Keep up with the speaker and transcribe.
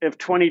if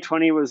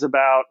 2020 was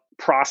about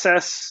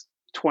process,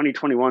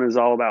 2021 is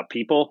all about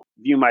people.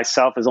 View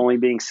myself as only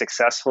being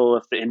successful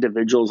if the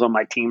individuals on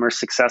my team are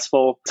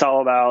successful. It's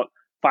all about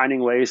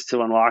finding ways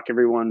to unlock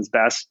everyone's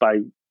best by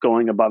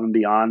going above and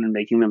beyond and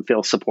making them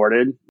feel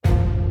supported.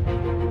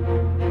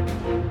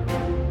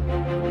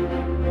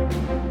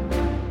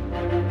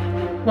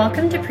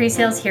 Welcome to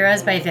Pre-Sales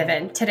Heroes by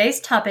Vivint.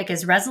 Today's topic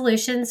is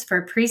resolutions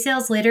for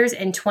pre-sales leaders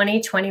in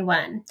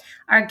 2021.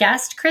 Our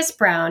guest, Chris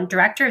Brown,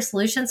 Director of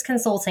Solutions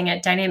Consulting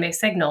at Dynamic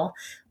Signal,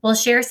 will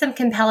share some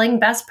compelling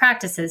best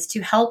practices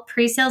to help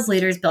pre-sales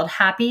leaders build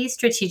happy,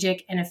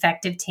 strategic, and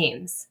effective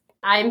teams.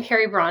 I'm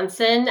Perry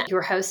Bronson,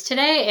 your host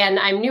today, and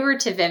I'm newer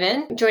to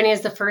Vivint, joining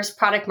as the first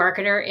product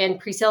marketer and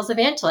pre-sales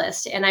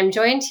evangelist. And I'm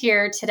joined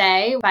here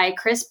today by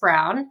Chris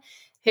Brown,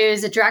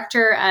 who's a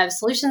director of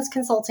solutions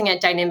consulting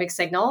at Dynamic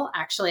Signal,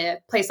 actually a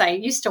place I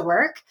used to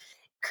work.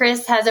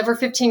 Chris has over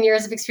 15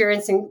 years of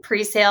experience in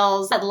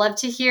pre-sales. I'd love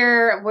to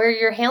hear where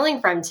you're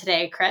hailing from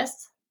today,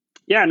 Chris.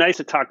 Yeah, nice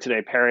to talk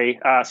today, Perry.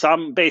 So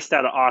I'm based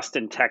out of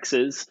Austin,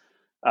 Texas.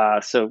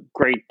 So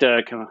great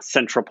kind of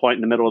central point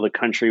in the middle of the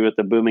country with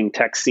the booming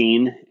tech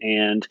scene,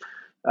 and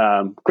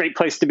great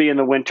place to be in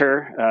the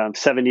winter,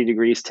 70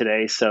 degrees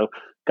today. So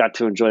got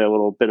to enjoy a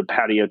little bit of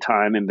patio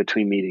time in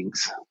between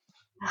meetings.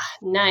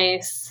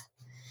 Nice.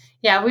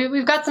 Yeah,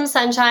 we've got some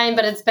sunshine,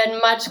 but it's been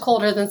much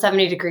colder than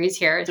 70 degrees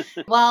here.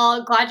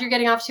 Well, glad you're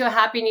getting off to a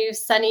happy new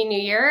sunny new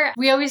year.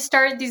 We always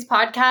start these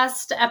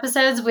podcast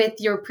episodes with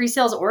your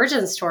pre-sales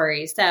origin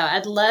story. So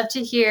I'd love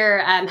to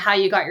hear how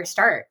you got your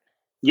start.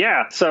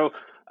 Yeah, so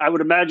I would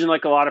imagine,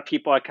 like a lot of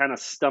people, I kind of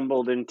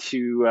stumbled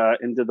into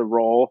the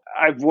role.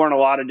 I've worn a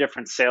lot of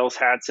different sales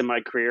hats in my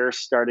career,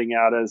 starting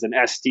out as an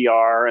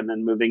SDR and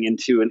then moving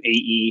into an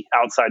AE,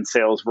 outside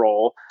sales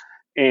role.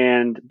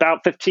 And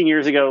about 15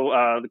 years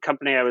ago, the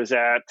company I was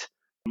at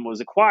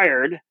was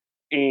acquired.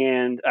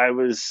 And I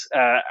was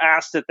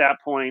asked at that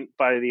point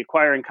by the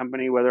acquiring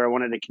company whether I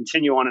wanted to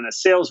continue on in a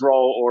sales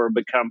role or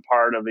become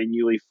part of a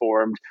newly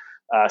formed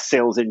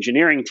sales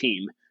engineering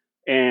team.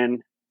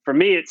 And for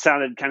me, it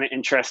sounded kind of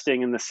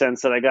interesting in the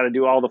sense that I got to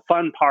do all the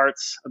fun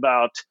parts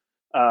about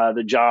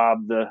the job,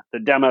 the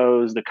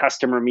demos, the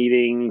customer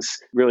meetings,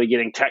 really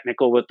getting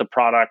technical with the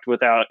product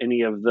without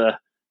any of the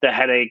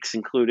headaches,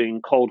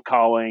 including cold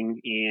calling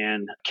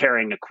and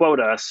carrying a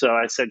quota. So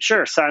I said,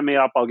 sure, sign me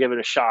up. I'll give it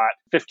a shot.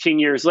 15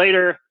 years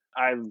later,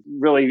 I've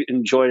really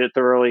enjoyed it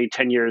thoroughly.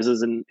 10 years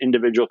as an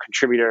individual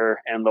contributor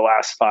and the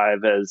last 5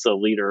 as a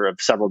leader of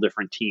several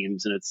different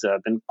teams. And it's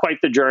been quite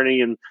the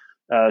journey, and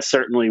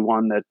certainly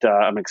one that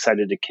I'm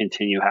excited to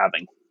continue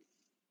having.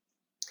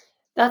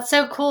 That's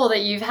so cool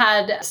that you've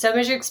had so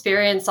much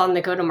experience on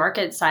the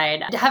go-to-market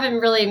side. I haven't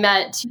really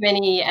met too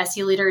many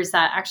SE leaders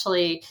that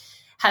actually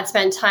had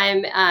spent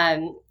time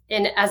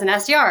as an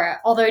SDR,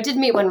 although I did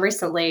meet one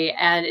recently,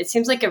 and it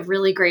seems like a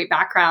really great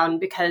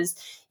background because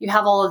you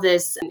have all of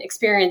this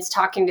experience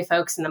talking to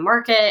folks in the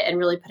market and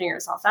really putting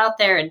yourself out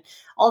there and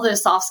all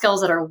those soft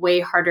skills that are way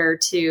harder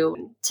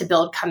to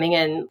build coming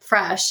in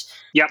fresh.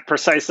 Yeah,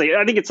 precisely.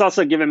 I think it's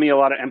also given me a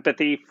lot of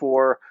empathy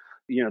for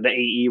the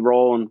AE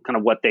role and kind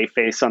of what they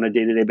face on a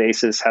day-to-day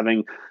basis.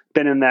 Having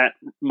been in that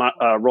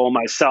role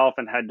myself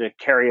and had to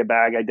carry a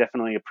bag, I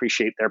definitely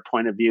appreciate their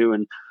point of view,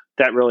 and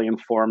that really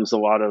informs a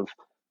lot of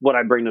what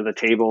I bring to the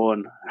table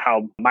and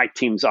how my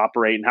teams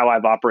operate and how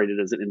I've operated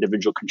as an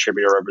individual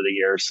contributor over the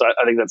years. So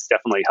I think that's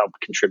definitely helped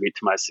contribute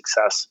to my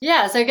success.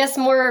 Yeah. So I guess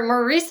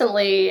more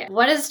recently,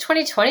 what has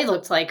 2020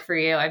 looked like for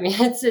you? I mean,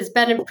 it's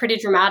been a pretty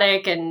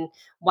dramatic and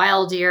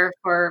wild year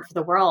for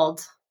the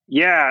world.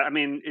 Yeah. I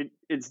mean,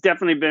 it's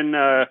definitely been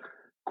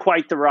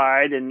quite the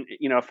ride. And,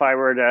 if I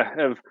were to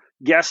have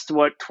guessed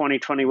what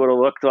 2020 would have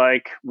looked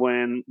like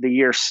when the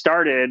year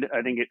started,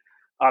 I think it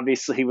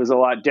obviously was a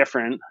lot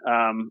different.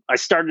 I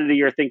started the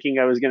year thinking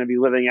I was going to be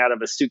living out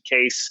of a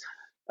suitcase,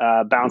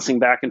 bouncing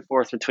back and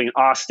forth between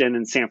Austin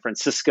and San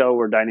Francisco,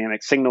 where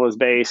Dynamic Signal is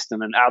based,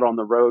 and then out on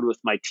the road with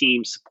my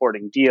team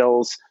supporting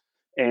deals.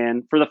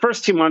 And for the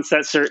first 2 months,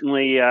 that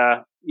certainly,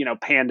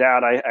 panned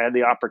out. I had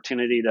the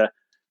opportunity to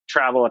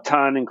travel a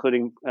ton,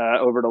 including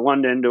over to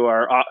London to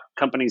our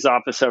company's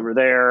office over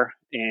there.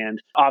 And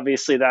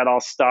obviously that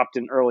all stopped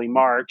in early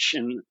March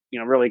and,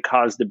 really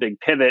caused a big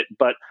pivot.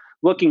 But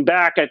looking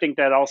back, I think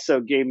that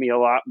also gave me a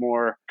lot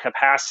more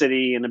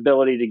capacity and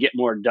ability to get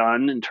more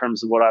done in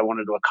terms of what I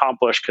wanted to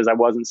accomplish, because I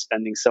wasn't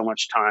spending so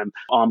much time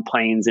on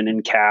planes and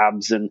in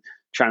cabs and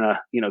trying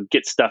to,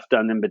 get stuff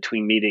done in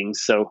between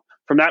meetings. So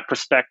from that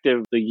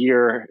perspective, the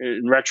year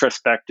in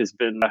retrospect has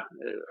been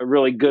a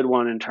really good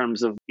one in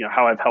terms of,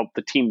 how I've helped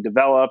the team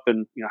develop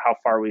and, how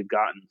far we've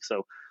gotten.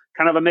 So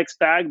kind of a mixed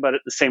bag, but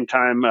at the same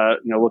time,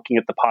 looking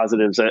at the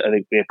positives, I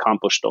think we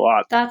accomplished a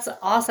lot. That's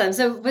awesome.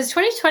 So was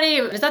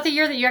 2020, was that the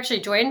year that you actually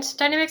joined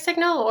Dynamic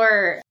Signal,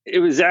 or? It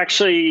was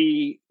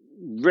actually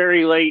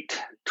very late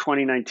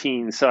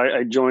 2019. So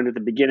I joined at the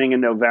beginning of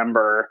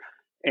November,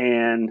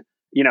 and,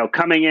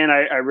 coming in,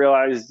 I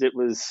realized it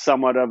was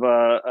somewhat of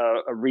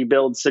a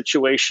rebuild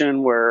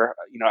situation where,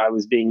 I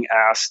was being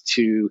asked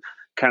to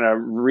kind of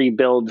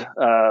rebuild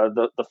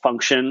the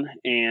function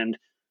and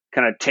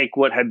kind of take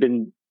what had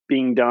been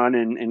being done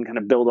and kind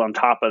of build on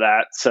top of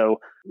that. So,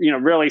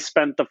 really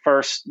spent the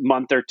first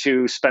month or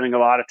two spending a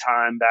lot of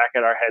time back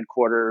at our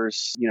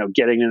headquarters,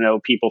 getting to know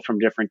people from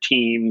different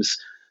teams,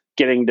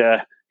 getting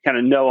to kind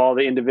of know all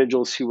the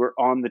individuals who were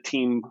on the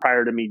team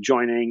prior to me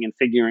joining and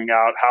figuring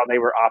out how they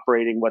were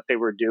operating, what they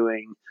were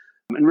doing,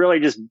 and really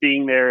just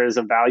being there as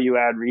a value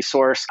add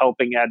resource,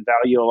 helping add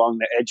value along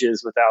the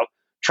edges without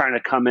trying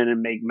to come in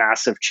and make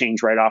massive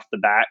change right off the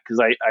bat.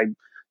 Because I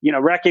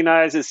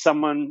recognize as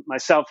someone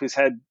myself who's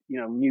had,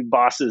 new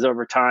bosses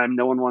over time,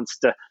 no one wants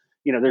to,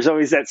 there's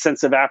always that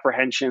sense of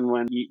apprehension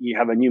when you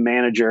have a new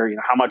manager,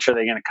 how much are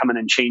they going to come in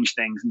and change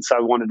things? And so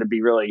I wanted to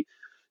be really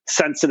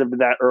sensitive to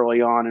that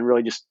early on and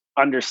really just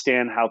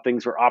understand how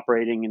things were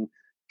operating and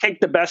take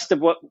the best of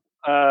what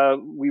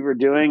we were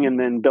doing and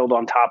then build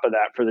on top of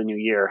that for the new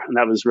year. And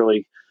that was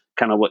really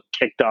kind of what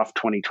kicked off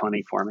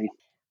 2020 for me.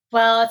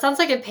 Well, it sounds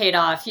like it paid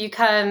off. You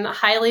come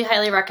highly,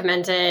 highly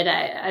recommended.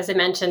 As I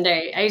mentioned,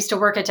 I used to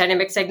work at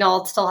Dynamic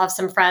Signal, still have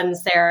some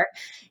friends there,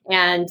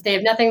 and they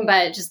have nothing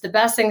but just the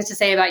best things to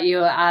say about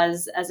you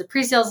as a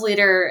pre-sales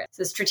leader, as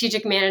a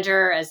strategic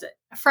manager, as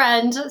a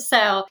friend.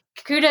 So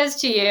kudos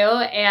to you.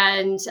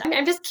 And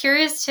I'm just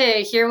curious to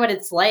hear what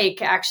it's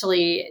like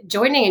actually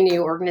joining a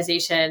new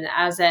organization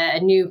as a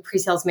new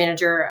pre-sales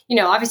manager.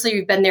 Obviously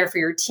you've been there for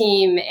your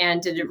team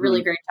and did a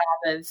really great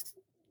job of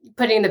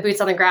putting the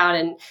boots on the ground.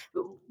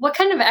 And what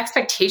kind of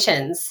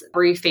expectations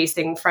were you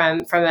facing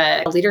from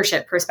a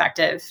leadership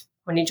perspective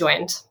when you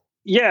joined?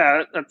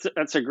 Yeah,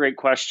 that's a great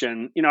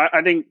question.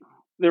 I think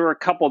there were a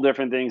couple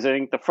different things. I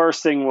think the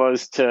first thing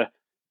was to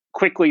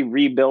quickly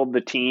rebuild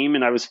the team.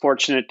 And I was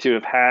fortunate to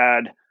have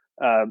had,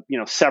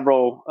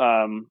 several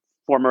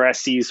former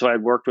SCs who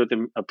I'd worked with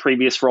in a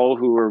previous role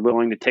who were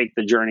willing to take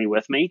the journey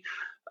with me.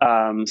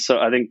 So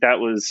I think that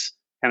was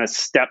kind of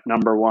step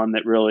number one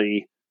that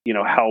really,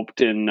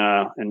 helped in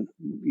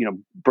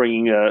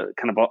bringing a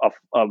kind of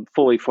a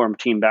fully formed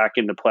team back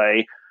into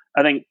play.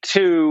 I think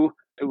two,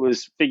 it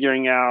was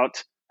figuring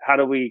out how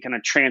do we kind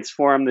of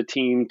transform the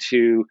team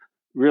to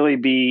really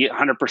be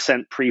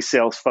 100%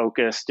 pre-sales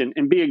focused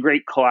and be a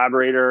great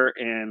collaborator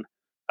and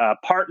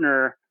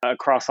partner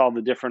across all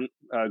the different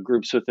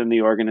groups within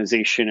the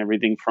organization,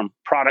 everything from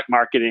product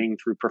marketing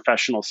through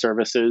professional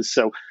services.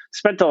 So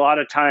spent a lot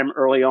of time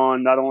early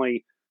on, not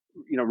only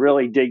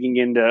really digging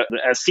into the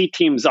SC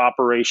team's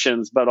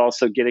operations, but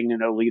also getting to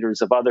know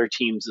leaders of other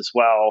teams as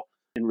well,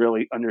 and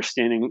really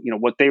understanding,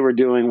 what they were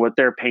doing, what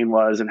their pain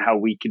was, and how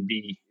we could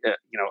be,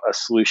 a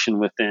solution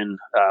within,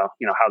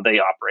 how they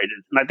operated.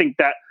 And I think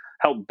that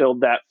helped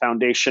build that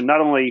foundation, not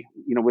only,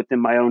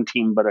 within my own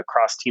team, but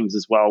across teams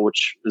as well,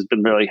 which has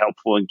been really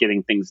helpful in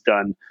getting things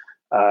done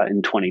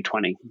in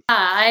 2020.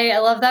 I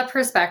love that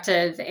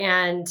perspective.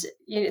 And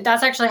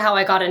that's actually how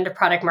I got into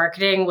product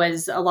marketing,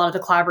 was a lot of the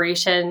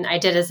collaboration I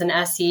did as an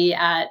SE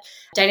at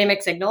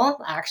Dynamic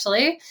Signal,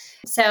 actually.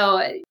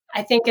 So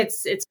I think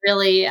it's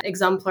really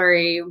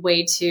exemplary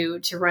way to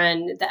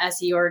run the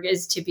SE org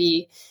is to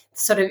be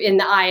sort of in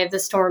the eye of the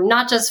storm,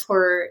 not just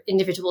for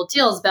individual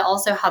deals, but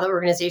also how the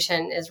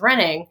organization is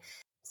running.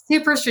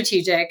 Super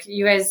strategic.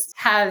 You guys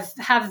have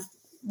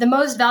the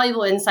most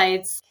valuable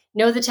insights,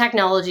 know the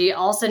technology,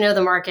 also know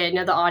the market,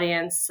 know the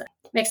audience.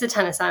 Makes a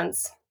ton of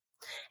sense.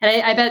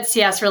 And I bet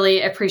CS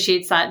really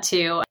appreciates that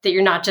too, that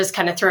you're not just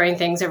kind of throwing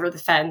things over the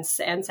fence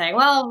and saying,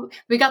 well,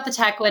 we got the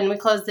tech when we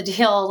closed the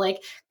deal,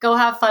 like go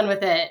have fun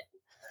with it.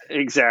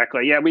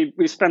 Exactly. Yeah,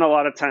 we spent a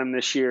lot of time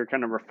this year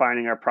kind of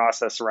refining our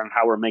process around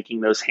how we're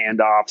making those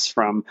handoffs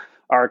from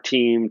our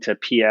team to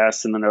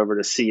PS and then over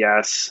to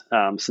CS.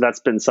 So that's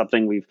been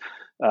something we've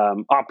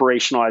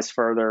operationalized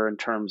further in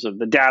terms of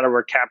the data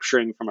we're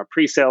capturing from a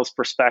pre-sales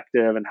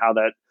perspective and how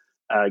that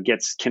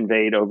gets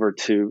conveyed over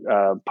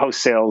to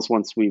post-sales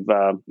once we've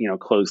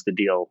closed the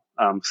deal.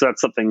 So that's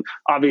something,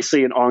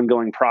 obviously an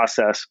ongoing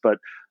process, but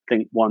I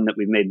think one that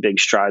we've made big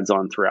strides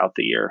on throughout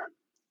the year.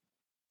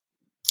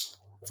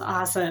 That's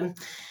awesome.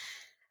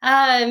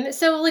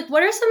 So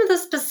what are some of the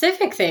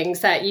specific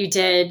things that you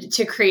did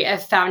to create a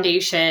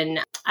foundation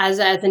as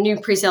a new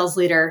pre-sales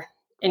leader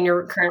in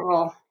your current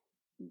role?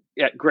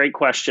 Yeah, great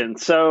question.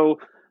 So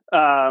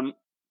a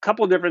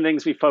couple of different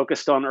things we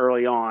focused on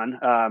early on.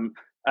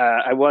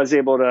 I was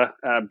able to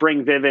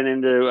bring Vivin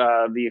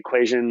into the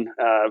equation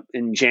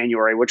in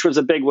January, which was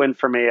a big win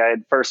for me. I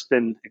had first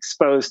been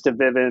exposed to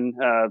Vivin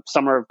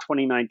summer of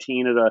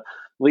 2019 at a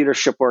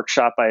leadership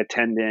workshop I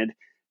attended.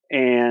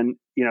 And,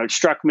 it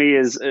struck me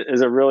as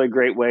a really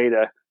great way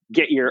to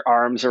get your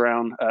arms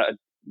around,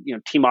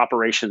 team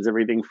operations,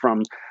 everything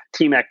from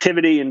team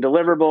activity and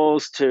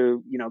deliverables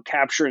to,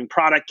 capturing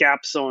product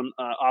gaps on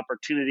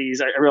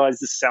opportunities. I realize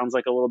this sounds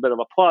like a little bit of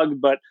a plug,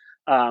 but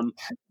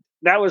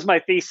that was my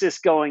thesis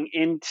going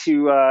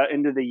into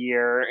the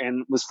year,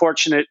 and was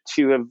fortunate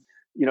to have,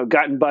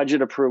 gotten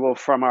budget approval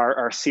from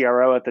our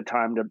CRO at the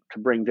time to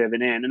bring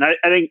Vivin in. And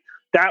I think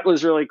that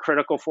was really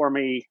critical for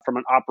me from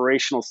an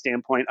operational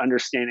standpoint,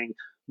 understanding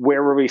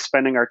where were we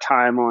spending our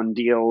time on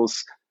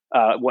deals,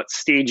 what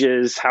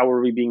stages, how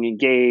were we being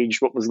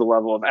engaged, what was the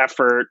level of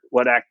effort,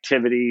 what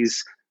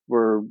activities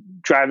were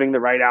driving the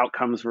right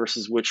outcomes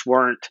versus which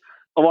weren't.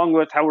 along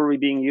with how were we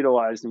being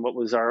utilized and what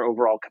was our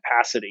overall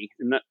capacity.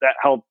 And that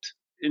helped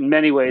in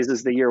many ways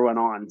as the year went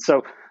on.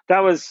 So that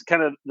was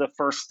kind of the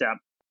first step.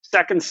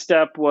 Second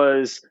step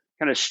was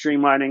kind of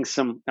streamlining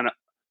some kind of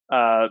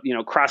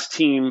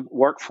cross-team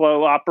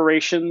workflow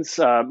operations,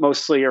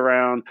 mostly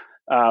around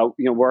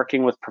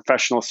working with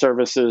professional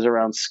services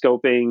around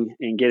scoping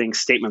and getting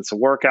statements of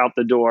work out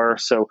the door.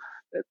 So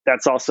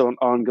that's also an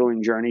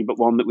ongoing journey, but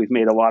one that we've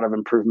made a lot of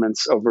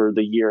improvements over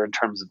the year in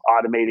terms of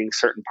automating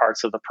certain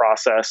parts of the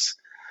process.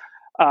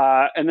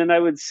 And then I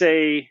would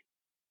say,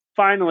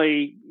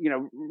 finally,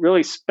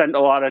 really spent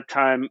a lot of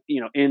time,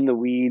 in the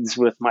weeds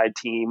with my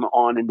team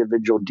on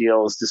individual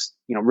deals, just,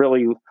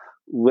 really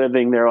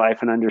living their life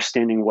and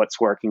understanding what's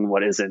working,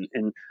 what isn't,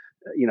 and,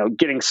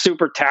 getting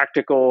super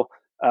tactical,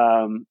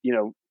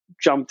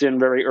 jumped in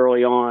very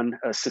early on,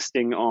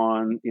 assisting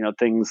on,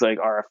 things like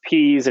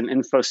RFPs and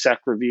InfoSec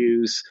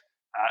reviews,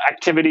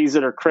 activities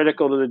that are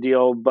critical to the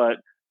deal, but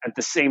at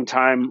the same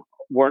time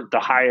weren't the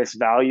highest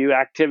value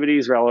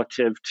activities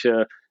relative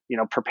to,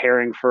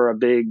 preparing for a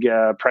big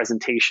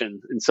presentation.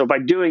 And so by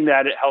doing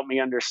that, it helped me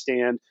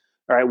understand,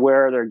 all right,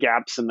 where are there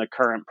gaps in the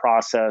current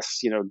process?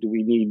 Do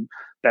we need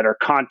better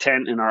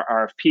content in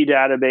our RFP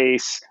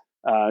database?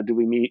 Do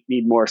we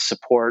need more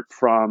support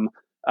from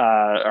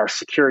our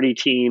security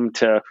team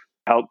to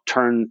help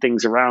turn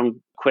things around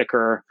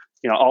quicker?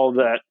 All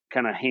that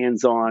kind of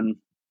hands-on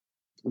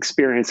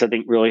experience, I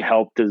think, really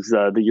helped as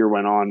the year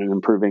went on in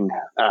improving,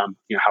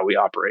 how we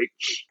operate.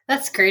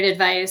 That's great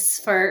advice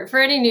for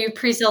any new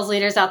pre-sales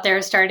leaders out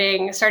there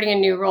starting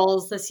in new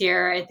roles this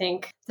year. I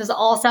think those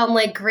all sound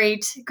like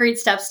great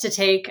steps to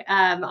take.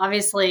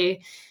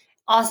 Obviously,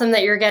 awesome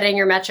that you're getting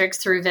your metrics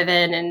through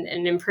Vivint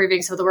and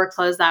improving some of the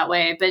workflows that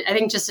way. But I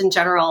think just in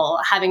general,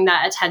 having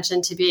that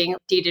attention to being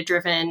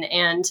data-driven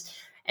and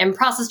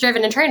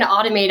process-driven and trying to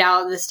automate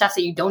out the stuff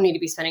that you don't need to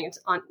be spending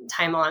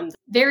time on.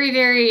 Very,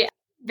 very,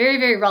 very,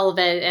 very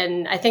relevant.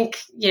 And I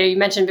think, you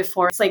mentioned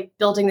before, it's like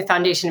building the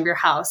foundation of your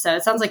house. So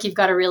it sounds like you've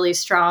got a really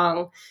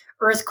strong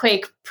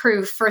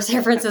earthquake-proof for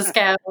San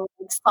Francisco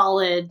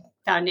solid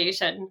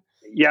foundation.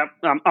 Yeah,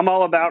 I'm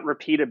all about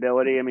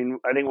repeatability. I mean,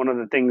 I think one of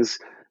the things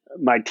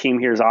my team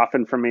hears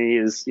often from me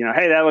is,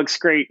 hey, that looks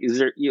great.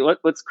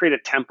 Let's create a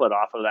template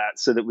off of that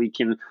so that we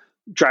can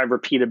drive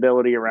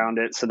repeatability around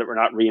it, so that we're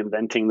not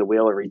reinventing the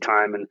wheel every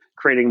time and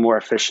creating more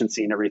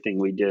efficiency in everything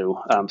we do.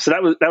 So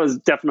that was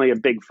definitely a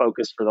big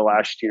focus for the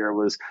last year,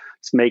 was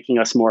making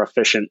us more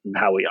efficient in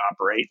how we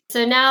operate.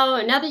 So now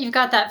that you've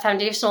got that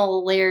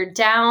foundational layer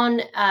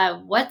down,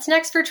 what's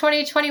next for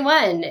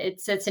 2021?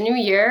 It's a new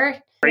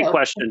year. Great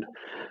question.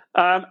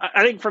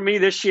 I think for me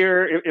this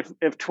year,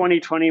 if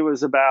 2020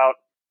 was about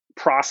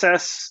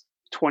process,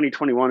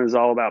 2021 is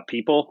all about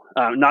people.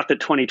 Not that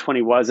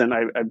 2020 wasn't.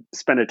 I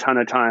spent a ton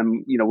of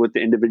time, with the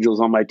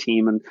individuals on my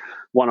team and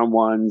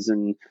one-on-ones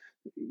and,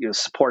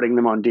 supporting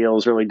them on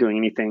deals, really doing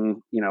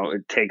anything,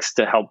 it takes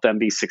to help them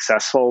be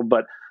successful.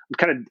 But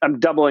I'm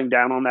doubling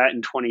down on that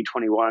in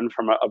 2021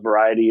 from a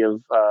variety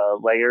of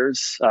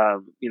layers.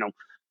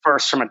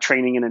 First, from a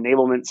training and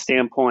enablement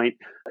standpoint,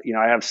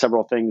 I have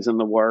several things in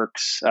the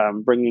works,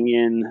 bringing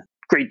in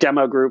great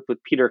demo group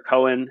with Peter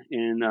Cohen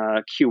in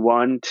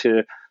Q1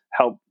 to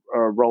help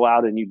roll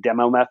out a new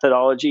demo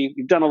methodology.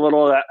 We've done a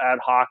little of that ad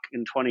hoc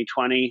in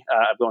 2020.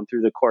 I've gone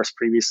through the course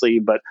previously,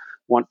 but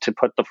want to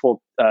put the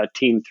full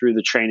team through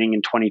the training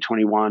in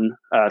 2021.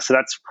 So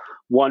that's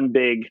one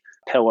big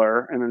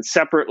pillar. And then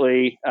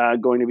separately,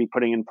 going to be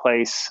putting in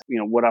place,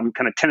 what I'm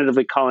kind of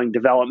tentatively calling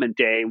Development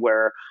Day,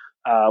 where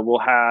we'll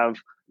have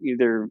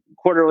either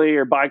quarterly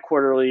or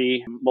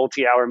bi-quarterly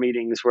multi-hour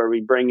meetings where we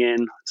bring in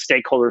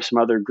stakeholders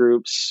from other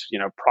groups,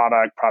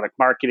 product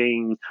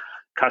marketing,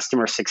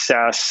 customer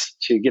success,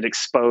 to get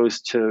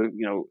exposed to,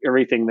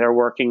 everything they're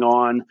working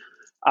on.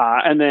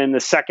 And then the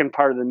second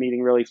part of the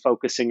meeting really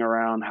focusing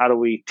around how do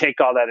we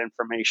take all that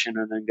information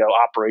and then go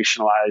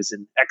operationalize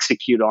and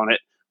execute on it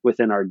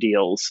within our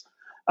deals.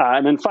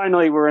 And then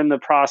finally, we're in the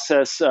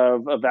process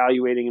of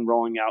evaluating and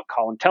rolling out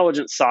call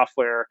intelligence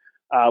software,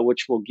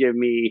 which will give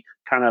me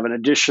kind of an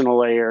additional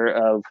layer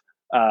of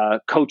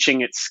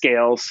coaching at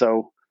scale.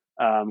 So,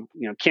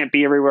 can't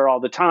be everywhere all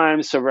the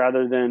time. So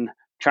rather than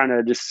trying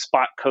to just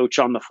spot coach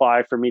on the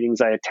fly for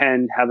meetings I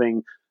attend,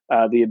 having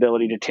the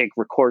ability to take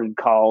recorded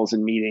calls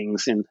and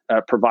meetings and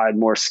provide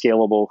more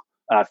scalable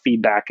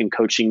feedback and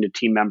coaching to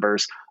team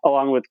members,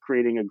 along with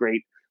creating a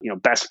great,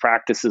 best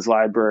practices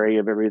library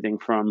of everything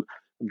from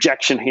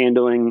objection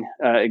handling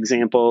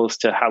examples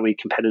to how we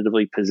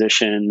competitively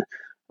position.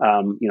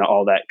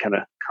 All that kind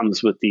of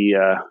comes with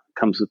the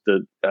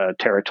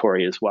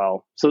territory as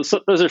well. So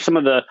those are some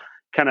of the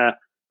kind of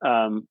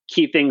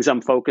key things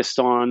I'm focused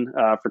on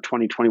for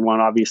 2021.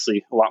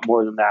 Obviously, a lot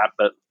more than that,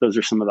 but those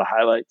are some of the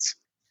highlights.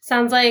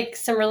 Sounds like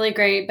some really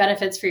great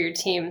benefits for your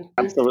team.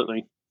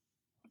 Absolutely.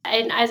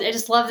 And I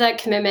just love that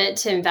commitment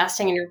to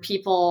investing in your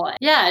people.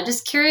 Yeah,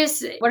 just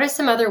curious, what are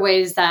some other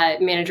ways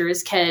that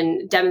managers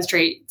can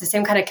demonstrate the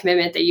same kind of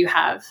commitment that you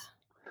have?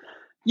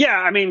 Yeah,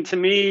 I mean, to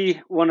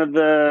me, one of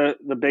the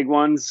big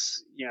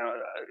ones,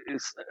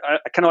 is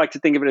I kind of like to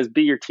think of it as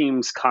be your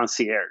team's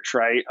concierge,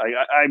 right?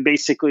 I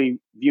basically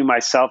view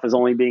myself as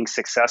only being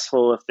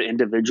successful if the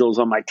individuals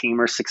on my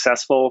team are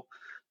successful.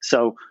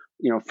 So,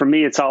 for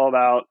me, it's all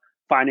about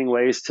finding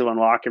ways to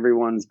unlock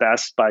everyone's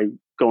best by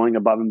going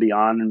above and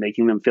beyond and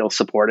making them feel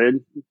supported.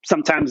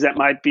 Sometimes that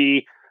might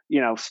be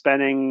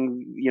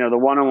spending, the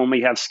one-on-one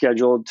we have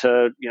scheduled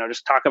to,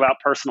 just talk about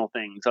personal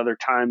things. Other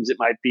times it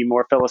might be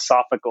more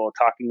philosophical,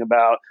 talking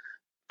about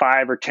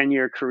 5 or 10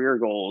 year career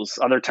goals.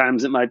 Other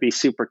times it might be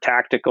super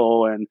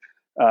tactical and,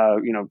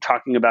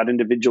 talking about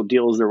individual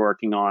deals they're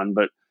working on.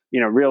 But,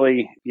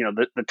 really,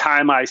 the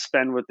time I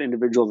spend with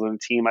individuals on the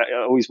team, I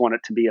always want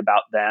it to be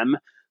about them.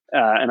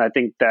 And I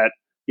think that,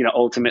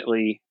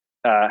 ultimately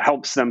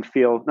helps them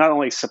feel not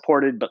only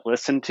supported but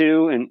listened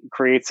to, and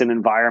creates an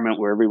environment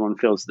where everyone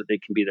feels that they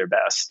can be their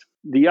best.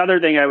 The other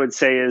thing I would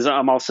say is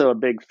I'm also a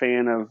big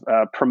fan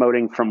of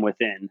promoting from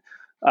within.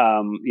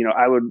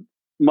 I would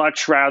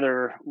much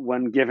rather,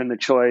 when given the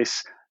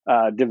choice,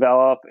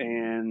 develop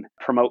and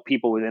promote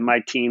people within my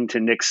team to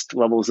next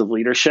levels of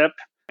leadership.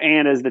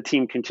 And as the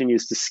team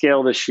continues to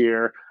scale this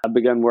year, I've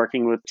begun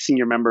working with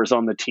senior members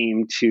on the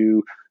team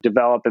to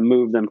develop and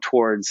move them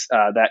towards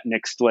that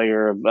next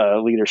layer of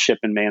leadership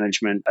and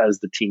management as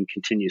the team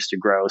continues to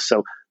grow.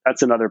 So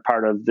that's another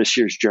part of this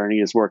year's journey,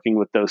 is working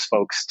with those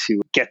folks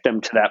to get them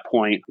to that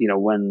point,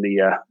 when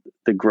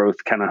the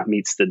growth kind of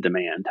meets the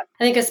demand.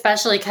 I think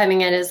especially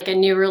coming in as like a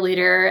newer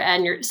leader,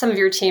 and some of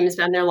your team's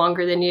been there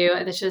longer than you,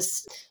 it's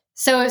just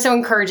so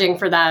encouraging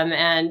for them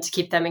and to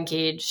keep them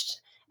engaged.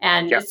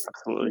 And Yeah, it's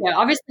absolutely.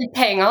 obviously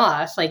paying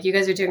off. Like, you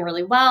guys are doing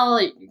really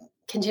well. You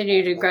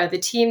continue to grow the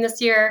team this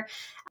year.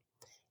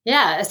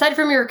 Yeah. Aside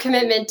from your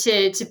commitment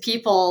to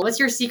people, what's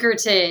your secret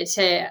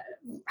to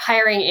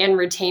hiring and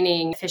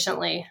retaining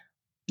efficiently?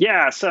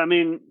 Yeah. So, I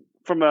mean,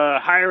 from a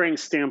hiring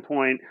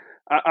standpoint,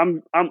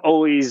 I'm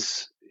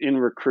always in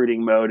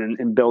recruiting mode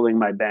and building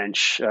my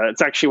bench.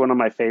 It's actually one of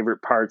my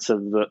favorite parts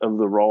of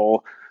the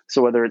role.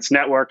 So whether it's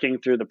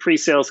networking through the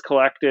pre-sales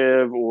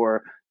collective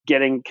or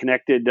getting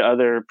connected to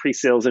other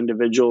pre-sales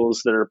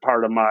individuals that are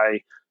part of my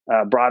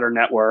broader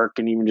network,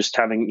 and even just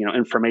having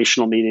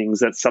informational meetings,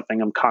 that's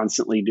something I'm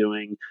constantly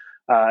doing.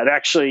 It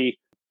actually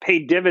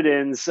paid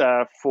dividends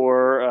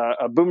for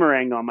a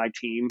boomerang on my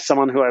team,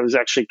 someone who I was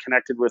actually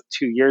connected with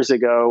 2 years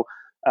ago.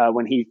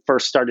 When he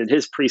first started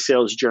his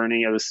pre-sales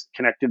journey, I was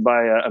connected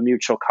by a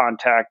mutual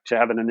contact to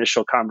have an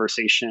initial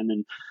conversation,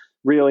 and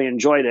really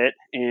enjoyed it.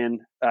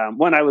 And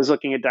when I was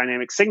looking at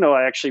Dynamic Signal,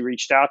 I actually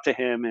reached out to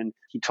him, and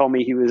he told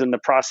me he was in the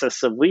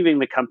process of leaving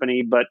the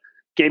company, but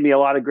gave me a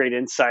lot of great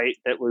insight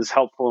that was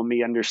helpful in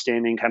me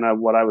understanding kind of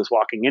what I was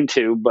walking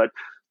into. But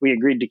we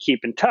agreed to keep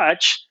in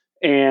touch.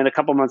 And a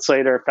couple months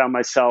later, I found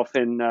myself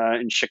in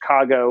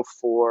Chicago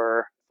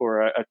for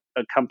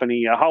a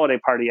company, a holiday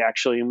party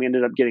actually, and we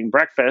ended up getting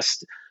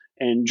breakfast.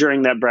 And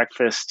during that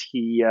breakfast,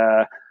 he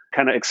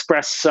kind of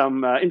expressed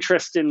some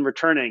interest in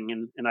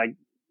returning, and I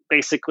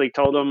basically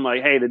told him,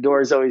 like, "Hey, the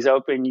door is always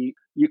open.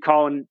 You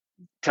call and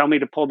tell me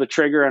to pull the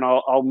trigger, and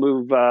I'll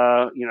move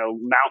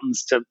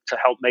mountains to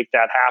help make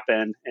that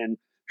happen." And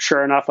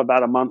sure enough,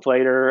 about a month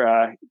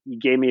later, he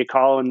gave me a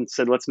call and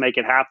said, "Let's make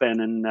it happen."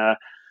 And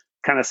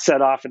kind of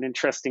set off an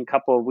interesting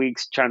couple of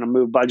weeks trying to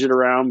move budget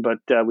around, but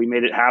we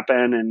made it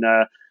happen, and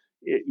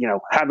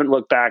haven't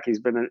looked back.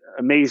 He's been an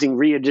amazing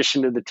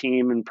re-addition to the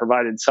team and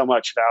provided so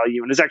much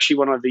value, and is actually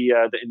one of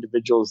the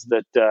individuals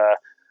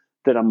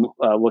that I'm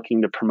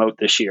looking to promote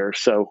this year.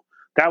 So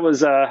that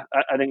was, I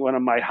think, one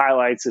of my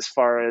highlights as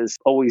far as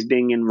always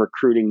being in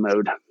recruiting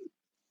mode.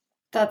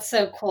 That's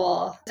so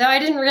cool. So I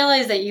didn't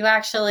realize that you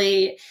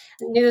actually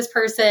knew this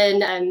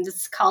person and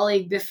this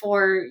colleague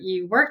before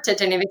you worked at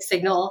Dynamic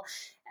Signal.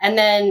 And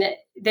then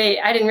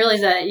I didn't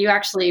realize that you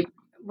actually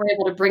were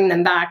able to bring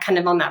them back kind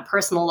of on that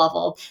personal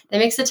level. That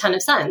makes a ton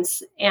of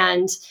sense.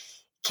 And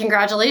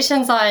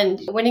congratulations on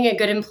winning a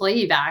good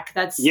employee back.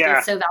 That's so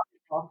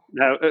valuable.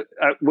 Now,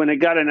 when it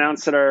got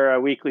announced at our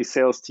weekly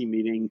sales team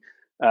meeting,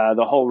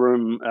 the whole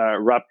room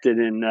erupted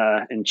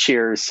in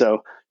cheers.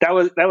 So that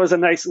was a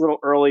nice little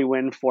early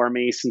win for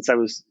me, since I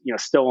was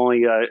still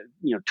only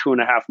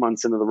 2.5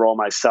 months into the role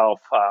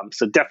myself.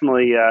 So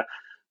definitely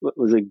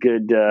was a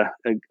good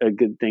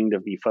thing to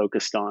be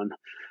focused on.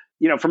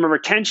 From a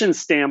retention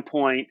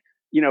standpoint,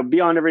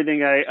 beyond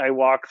everything I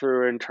walk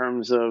through in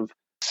terms of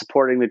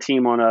supporting the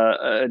team on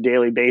a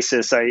daily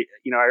basis, I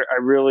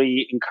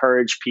really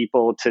encourage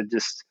people to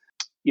just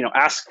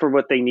ask for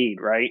what they need,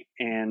 right?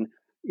 And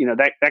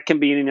that can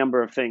be any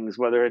number of things,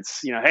 whether it's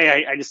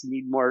hey, I just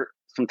need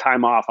some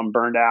time off, I'm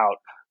burned out,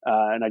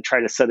 and I try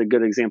to set a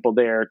good example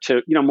there,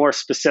 to more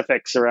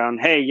specifics around,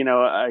 hey,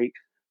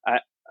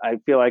 I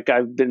feel like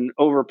I've been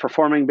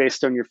overperforming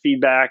based on your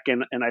feedback,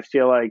 and I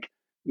feel like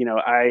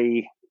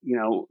I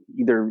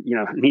either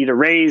need a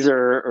raise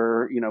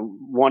or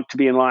want to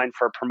be in line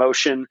for a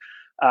promotion.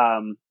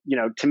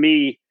 To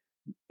me,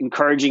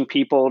 encouraging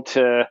people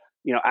to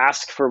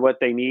ask for what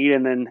they need,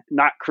 and then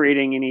not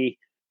creating any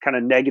kind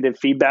of negative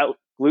feedback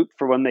loop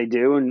for when they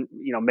do, and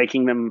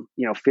making them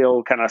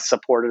feel kind of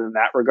supported in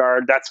that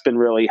regard. That's been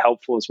really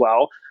helpful as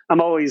well.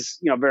 I'm always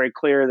very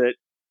clear that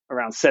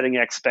around setting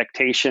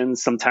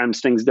expectations,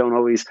 sometimes things don't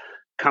always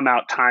come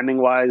out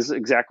timing wise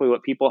exactly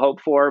what people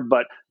hope for,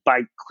 but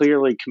by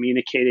clearly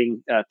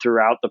communicating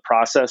throughout the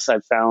process,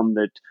 I've found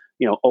that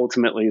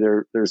ultimately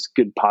there's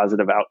good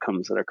positive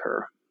outcomes that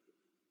occur.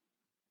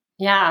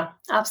 Yeah,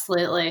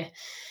 absolutely.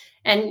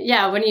 And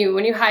yeah, when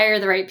you hire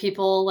the right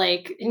people,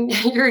 like in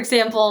your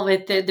example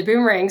with the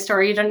boomerang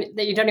story, you don't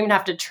even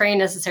have to train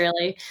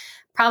necessarily,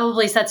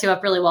 probably sets you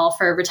up really well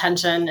for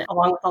retention,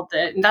 along with all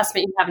the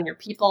investment you have in your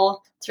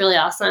people. It's really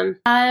awesome.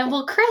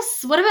 Well,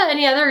 Chris, what about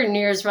any other New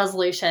Year's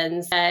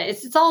resolutions?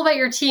 It's all about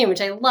your team,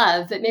 which I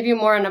love, but maybe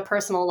more on a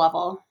personal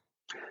level.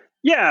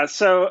 Yeah.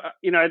 So,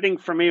 I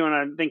think for me, when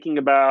I'm thinking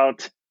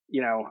about,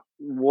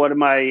 what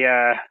am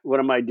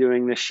I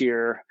doing this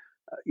year?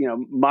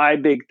 My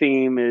big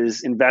theme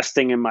is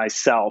investing in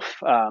myself.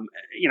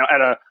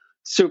 At a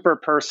super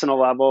personal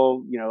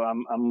level,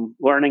 I'm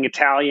learning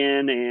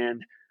Italian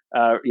and,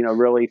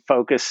 really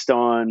focused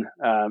on,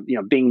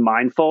 being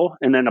mindful,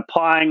 and then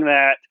applying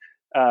that,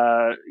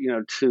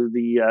 to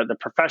the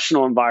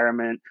professional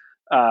environment.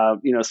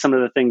 Some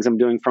of the things I'm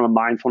doing from a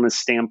mindfulness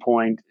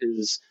standpoint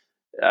is,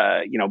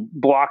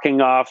 blocking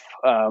off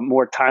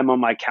more time on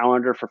my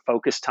calendar for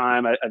focus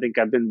time. I think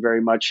I've been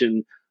very much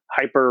in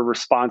hyper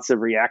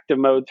responsive reactive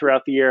mode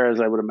throughout the year, as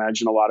I would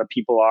imagine a lot of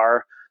people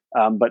are.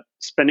 But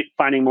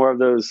finding more of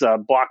those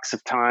blocks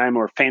of time,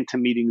 or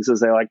phantom meetings,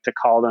 as I like to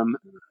call them.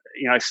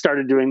 I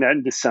started doing that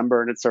in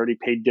December, and it's already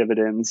paid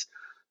dividends.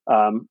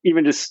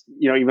 Even just,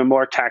 even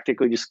more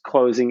tactically, just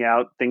closing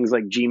out things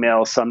like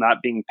Gmail, so I'm not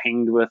being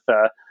pinged with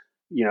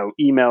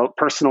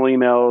personal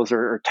emails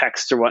or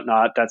texts or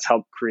whatnot. That's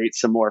helped create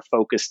some more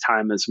focused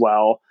time as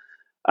well.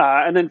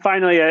 And then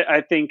finally,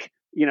 I think,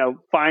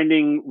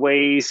 finding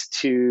ways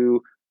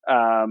to,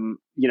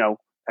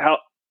 help,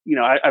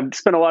 I've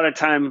spent a lot of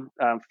time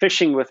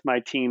fishing with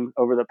my team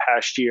over the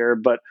past year,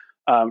 but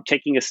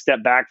taking a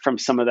step back from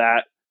some of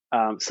that,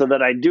 so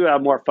that I do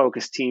have more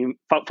focus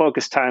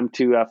time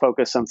to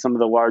focus on some of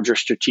the larger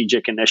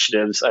strategic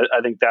initiatives.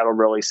 I think that'll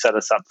really set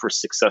us up for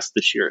success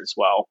this year as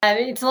well.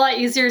 It's a lot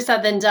easier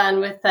said than done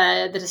with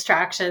the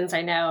distractions.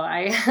 I know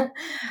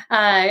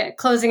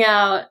closing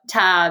out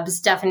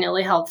tabs,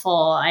 definitely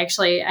helpful. I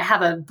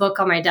have a book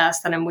on my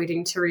desk that I'm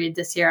waiting to read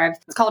this year.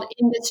 It's called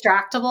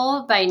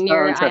Indistractable by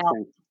Nir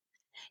Eyal.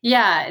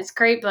 Yeah, it's a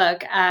great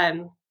book.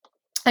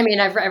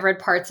 I've read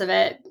parts of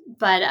it,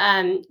 but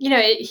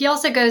he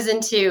also goes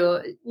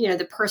into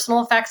the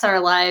personal effects on our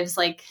lives,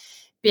 like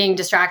being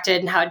distracted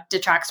and how it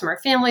detracts from our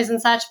families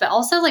and such, but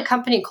also like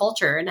company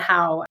culture and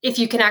how if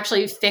you can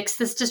actually fix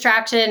this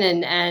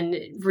distraction and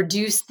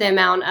reduce the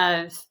amount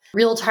of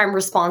real-time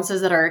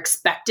responses that are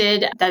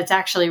expected, that's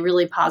actually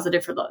really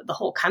positive for the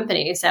whole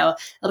company. So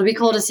it'll be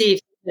cool to see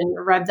if you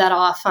can rub that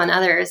off on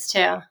others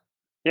too.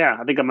 Yeah,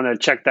 I think I'm going to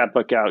check that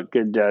book out.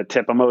 Good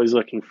tip. I'm always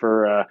looking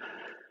for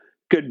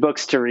good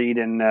books to read,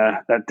 and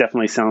that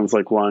definitely sounds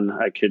like one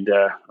I could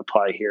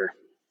apply here.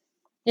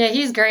 Yeah,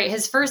 he's great.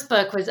 His first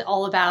book was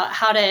all about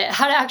how to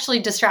actually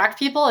distract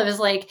people. It was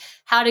like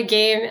how to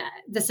game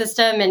the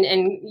system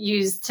and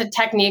use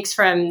techniques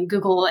from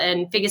Google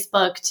and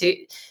Facebook to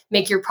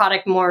make your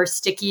product more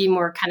sticky,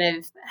 more kind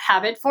of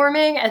habit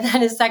forming. And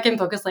then his second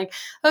book was like,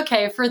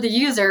 okay, for the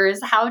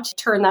users, how to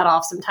turn that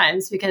off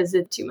sometimes because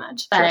it's too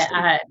much.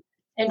 But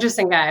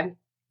interesting guy.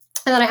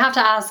 And then I have to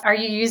ask, are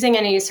you using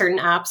any certain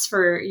apps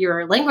for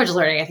your language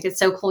learning? I think it's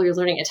so cool you're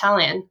learning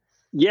Italian.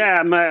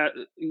 Yeah,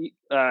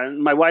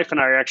 my wife and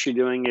I are actually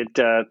doing it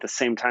at the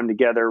same time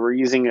together. We're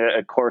using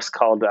a course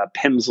called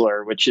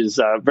Pimsleur, which is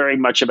very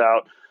much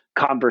about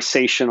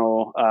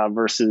conversational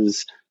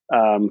versus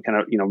kind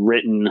of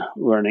written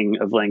learning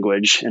of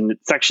language, and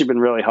it's actually been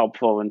really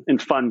helpful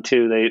and fun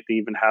too. They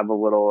even have a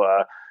little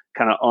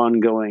kind of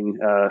ongoing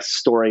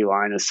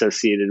storyline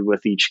associated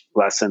with each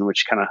lesson,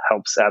 which kind of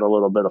helps add a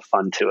little bit of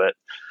fun to it.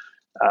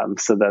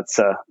 So that's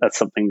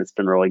something that's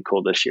been really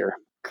cool this year.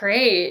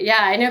 Great. Yeah,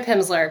 I know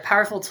Pimsleur,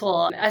 powerful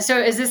tool. So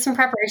is this in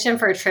preparation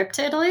for a trip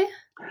to Italy?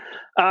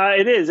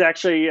 It is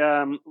actually.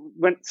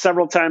 Went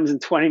several times in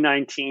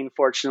 2019,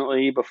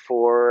 fortunately,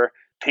 before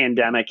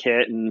pandemic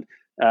hit, and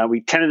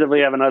we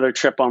tentatively have another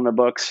trip on the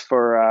books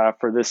for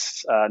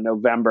this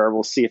November.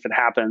 We'll see if it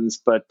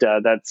happens, but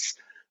that's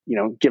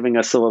giving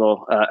us a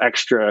little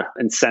extra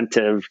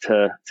incentive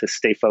to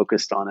stay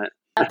focused on it.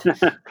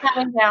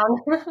 Counting down.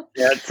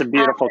 Yeah, it's a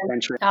beautiful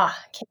country. Can't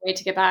wait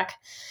to get back.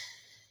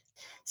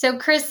 So,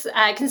 Chris,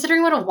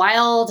 considering what a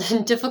wild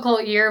and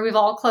difficult year we've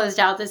all closed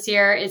out this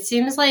year, it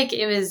seems like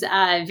it was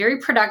a very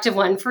productive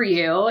one for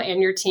you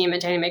and your team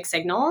at Dynamic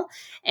Signal.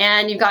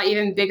 And you've got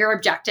even bigger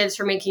objectives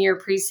for making your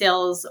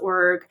pre-sales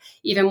org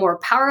even more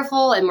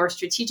powerful and more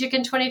strategic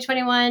in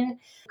 2021.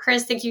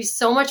 Chris, thank you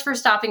so much for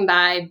stopping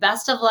by.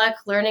 Best of luck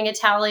learning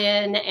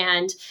Italian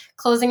and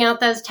closing out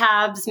those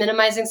tabs,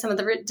 minimizing some of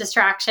the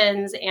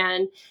distractions,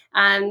 and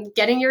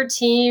getting your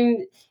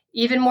team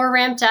even more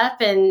ramped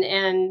up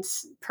and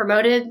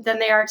promoted than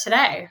they are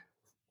today.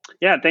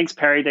 Yeah, thanks,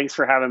 Perry. Thanks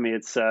for having me.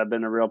 It's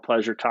been a real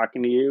pleasure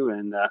talking to you,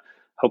 and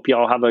hope you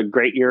all have a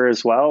great year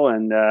as well.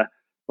 And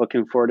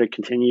looking forward to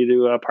continue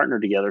to partner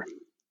together.